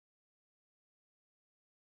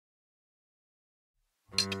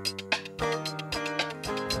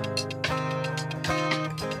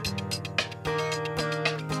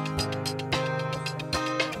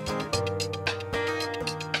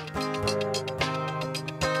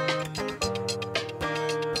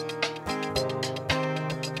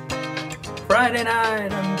Friday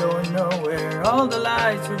night, I'm going nowhere. All the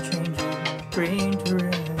lights are changing, green to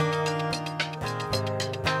red.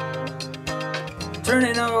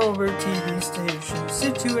 Turning over TV stations,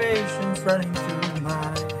 situations running through my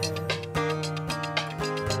head.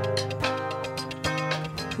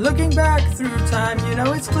 Looking back through time, you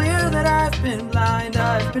know it's clear that I've been blind,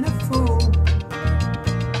 I've been a fool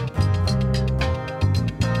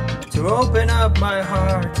to open up my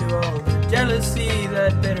heart to all the jealousy,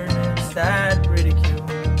 that bitterness, that ridicule.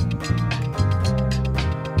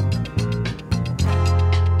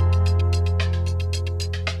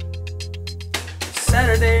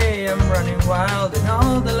 Saturday, I'm running wild and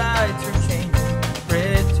all the lights are changing,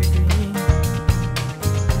 red to green.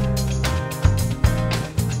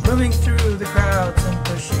 Moving through the crowds and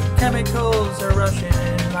pushing, chemicals are rushing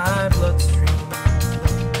in my bloodstream.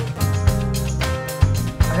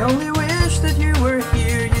 I only wish that you were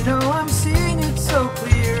here, you know I'm seeing it so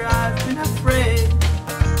clear. I've been afraid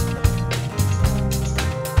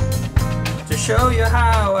to show you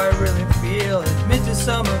how I really feel, admit to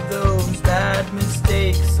some of those bad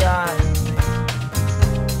mistakes I made.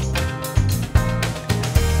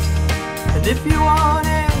 And if you want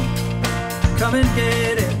it, come and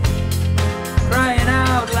get it, crying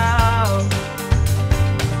out loud.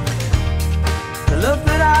 The love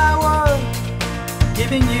that I was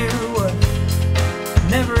giving you was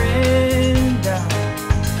never in doubt.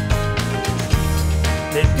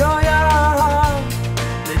 Let go your heart,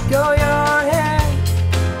 let go your head,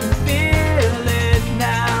 and feel it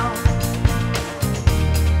now.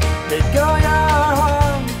 Let go your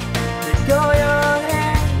heart, let go your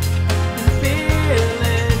head, and feel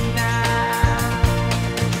it now.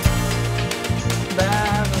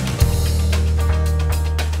 Babylon,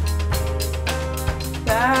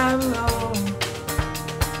 Babylon,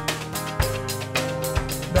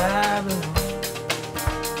 Babylon.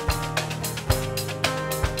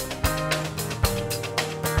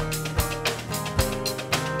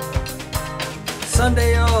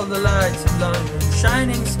 Sunday, all the lights in London,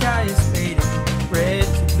 shining sky is fading, red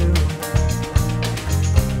to blue.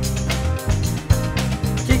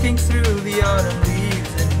 Kicking through the autumn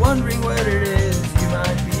leaves and wondering what it is you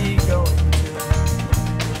might be going to.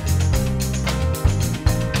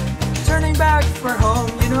 Turning back for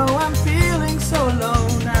home, you know I'm feeling so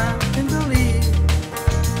alone, I can believe.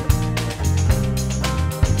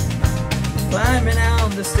 Climbing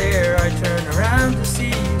down the stair, I turn around to see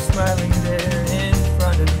you smiling there in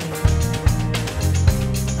front of me.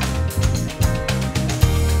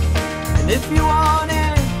 And if you want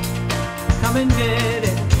it, come and get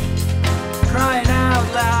it, crying out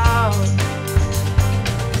loud.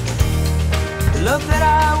 The love that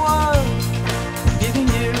I was giving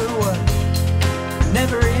you was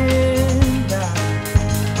never in doubt.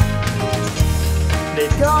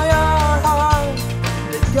 Let go your heart,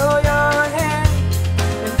 let go your head,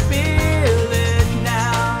 and feel it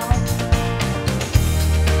now.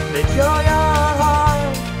 Let go your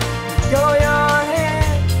heart, let go your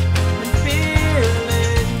head, and feel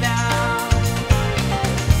it now.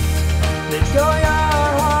 Let go your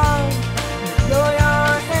heart, let go your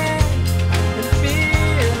head, and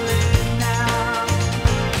feel it now.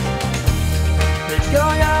 Let go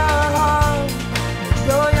your heart, let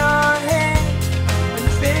go your head, and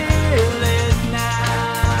feel it now.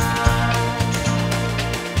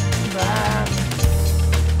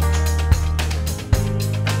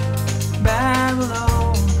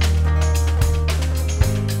 Babylon,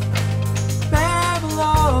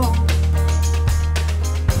 Babylon,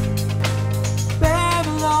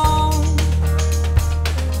 Babylon,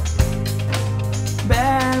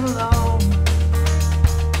 Babylon,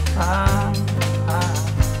 Babylon.